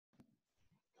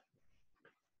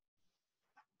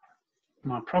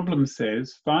my problem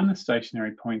says find the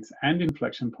stationary points and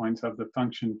inflection points of the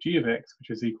function g of x, which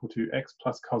is equal to x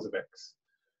plus cos of x.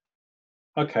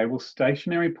 Okay, well,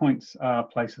 stationary points are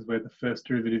places where the first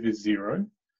derivative is 0,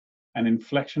 and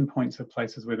inflection points are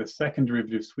places where the second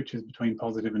derivative switches between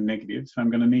positive and negative. So I'm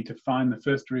going to need to find the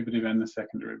first derivative and the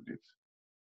second derivative.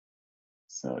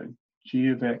 So g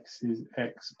of x is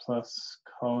x plus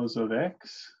cos of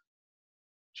x,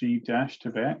 g dashed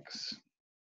of x.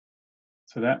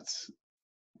 So that's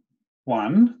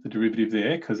 1, the derivative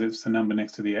there, because it's the number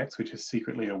next to the x, which is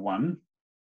secretly a 1.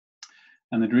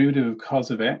 And the derivative of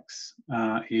cos of x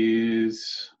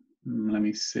is, let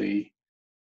me see,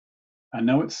 I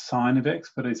know it's sine of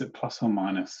x, but is it plus or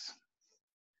minus?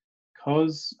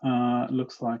 Cos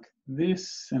looks like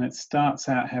this, and it starts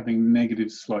out having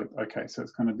negative slope. Okay, so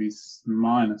it's going to be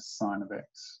minus sine of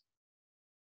x.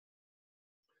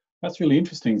 That's really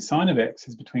interesting. Sine of x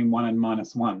is between 1 and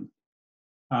minus 1.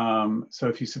 So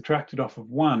if you subtract it off of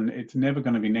 1, it's never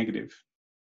going to be negative.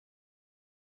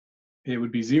 It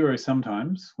would be 0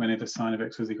 sometimes whenever sine of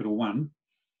x was equal to 1.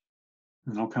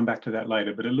 And I'll come back to that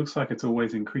later, but it looks like it's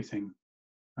always increasing.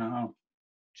 I'll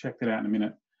check that out in a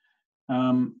minute.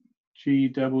 G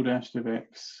double dashed of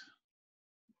x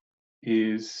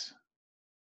is,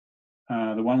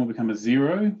 the 1 will become a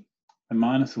 0, the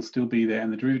minus will still be there,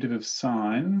 and the derivative of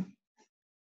sine,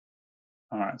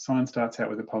 all right, sine starts out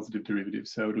with a positive derivative,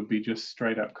 so it'll be just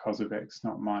straight up cos of x,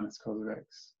 not minus cos of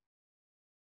x.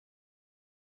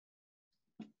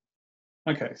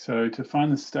 Okay, so to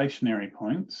find the stationary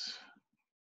points,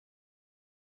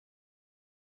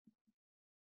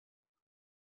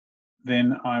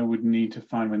 then I would need to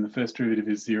find when the first derivative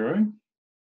is 0,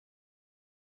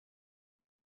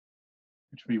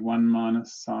 which would be 1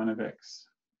 minus sine of x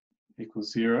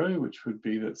equals 0, which would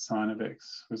be that sine of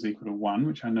x was equal to 1,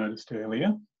 which I noticed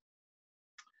earlier.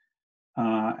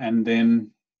 And then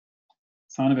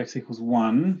sine of x equals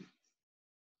 1.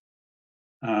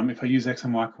 If I use x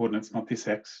and y coordinates, not this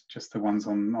x, just the ones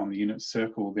on the unit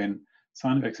circle, then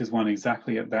sine of x is 1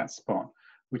 exactly at that spot,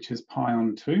 which is pi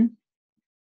on 2.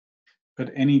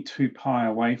 But any 2 pi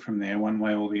away from there, one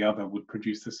way or the other, would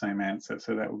produce the same answer.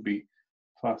 So that would be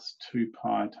plus 2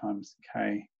 pi times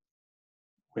k,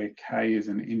 where k is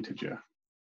an integer.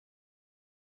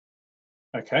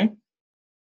 Okay,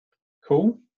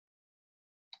 cool.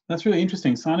 That's really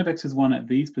interesting. Sine of x is 1 at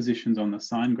these positions on the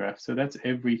sine graph. So that's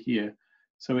every here.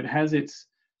 So it has its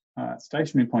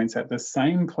stationary points at the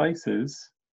same places,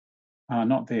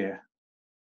 not there,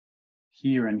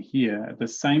 here and here, at the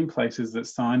same places that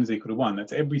sine is equal to 1.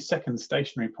 That's every second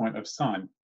stationary point of sine.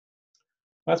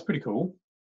 That's pretty cool.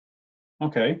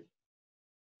 Okay.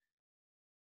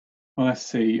 Well, let's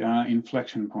see,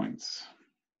 inflection points.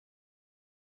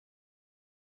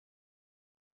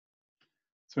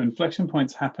 So inflection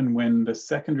points happen when the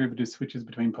second derivative switches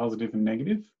between positive and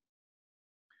negative.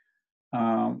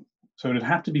 So it'd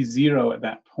have to be 0 at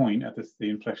that point, at the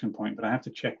inflection point, but I have to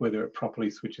check whether it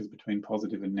properly switches between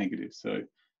positive and negative. So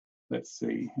let's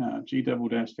see, g double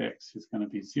dashed x is going to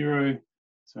be 0.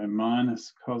 So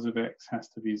minus cos of x has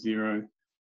to be 0,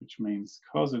 which means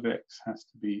cos of x has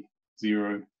to be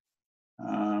 0.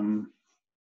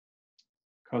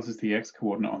 Cos is the x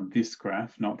coordinate on this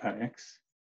graph, not that x.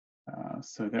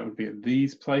 So that would be at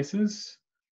these places.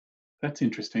 That's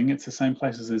interesting. It's the same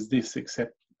places as this,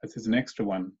 except there's an extra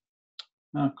one.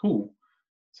 Cool.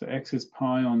 So x is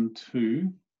pi on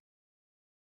 2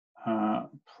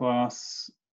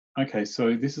 plus, okay,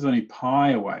 so this is only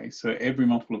pi away. So every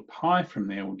multiple of pi from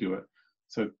there will do it.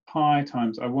 So pi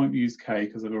times, I won't use k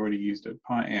because I've already used it,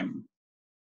 pi m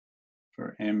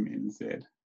for m in z.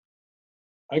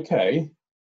 Okay,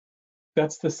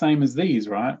 that's the same as these,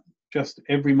 right? Just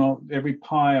every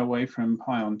pi away from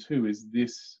pi on 2 is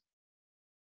this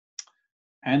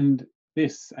and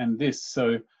this and this.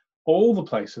 So all the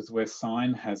places where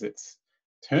sine has its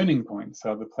turning points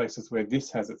are the places where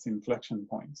this has its inflection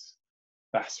points.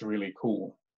 That's really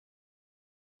cool.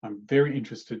 I'm very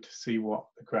interested to see what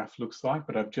the graph looks like,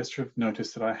 but I've just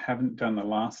noticed that I haven't done the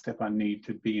last step I need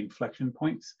to be inflection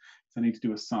points. So I need to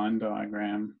do a sine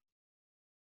diagram.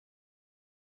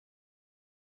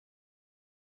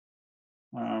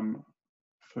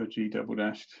 For g double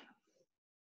dashed.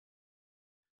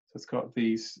 So it's got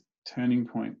these turning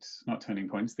points, not turning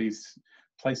points, these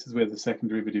places where the second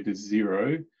derivative is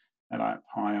 0, and like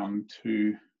pi on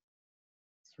 2,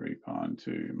 3 pi on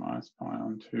 2, minus pi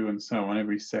on 2, and so on,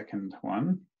 every second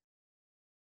one.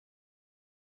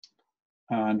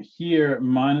 And here,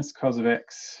 minus cos of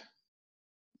x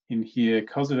in here,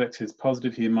 cos of x is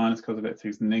positive here, minus cos of x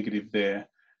is negative there.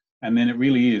 And then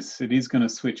it is going to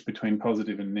switch between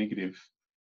positive and negative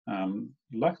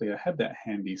Luckily, I had that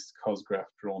handy cos graph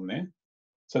drawn there.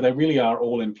 So they really are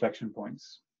all inflection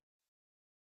points.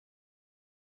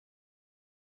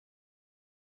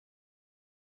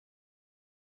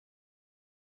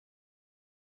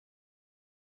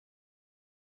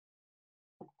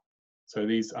 So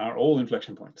these are all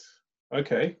inflection points.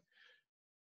 Okay.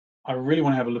 I really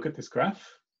want to have a look at this graph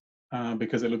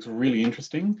because it looks really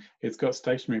interesting. It's got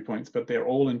stationary points, but they're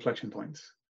all inflection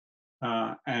points.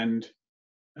 And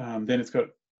then it's got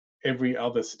every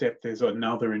other step, there's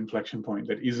another inflection point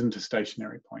that isn't a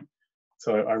stationary point.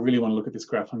 So I really want to look at this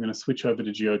graph. I'm going to switch over to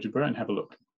GeoGebra and have a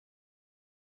look.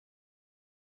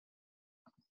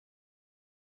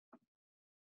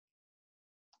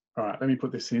 All right, let me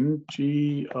put this in.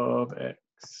 G of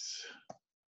x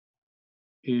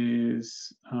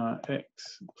is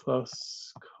x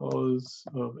plus cos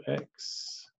of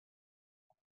x.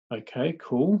 Okay,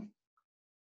 cool.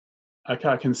 Okay,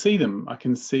 I can see them. I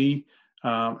can see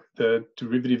the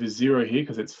derivative is 0 here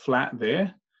because it's flat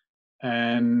there.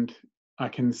 And I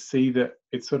can see that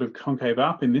it's sort of concave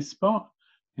up in this spot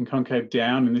and concave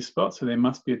down in this spot. So there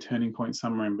must be a turning point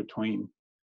somewhere in between.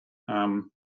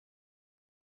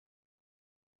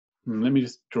 Let me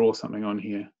just draw something on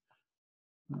here.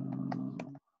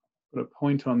 Put a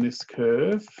point on this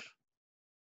curve.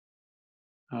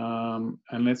 And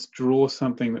let's draw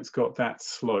something that's got that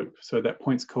slope. So that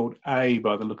point's called A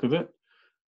by the look of it.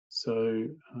 So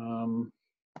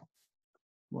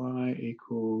y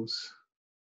equals,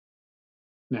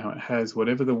 now it has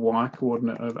whatever the y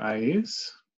coordinate of A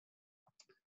is,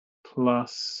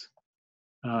 plus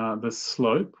the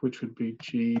slope, which would be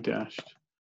g dashed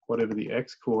whatever the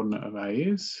x coordinate of A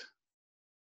is,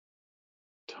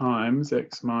 times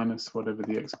x minus whatever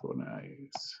the x coordinate A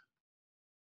is.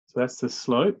 So that's the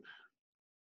slope.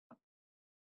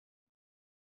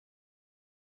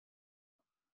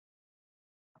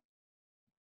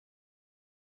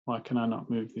 Why can I not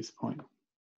move this point?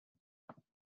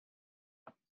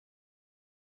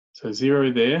 So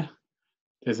 0 there.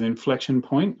 There's an inflection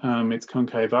point. It's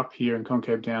concave up here and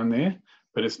concave down there,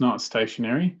 but it's not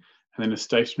stationary. And then a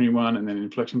stationary one, and then an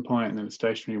inflection point, and then a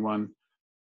stationary one.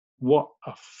 What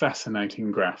a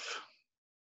fascinating graph.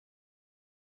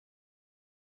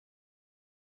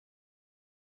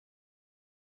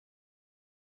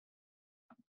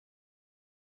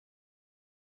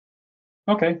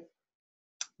 Okay,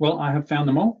 well, I have found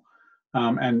them all,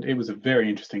 and it was a very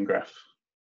interesting graph.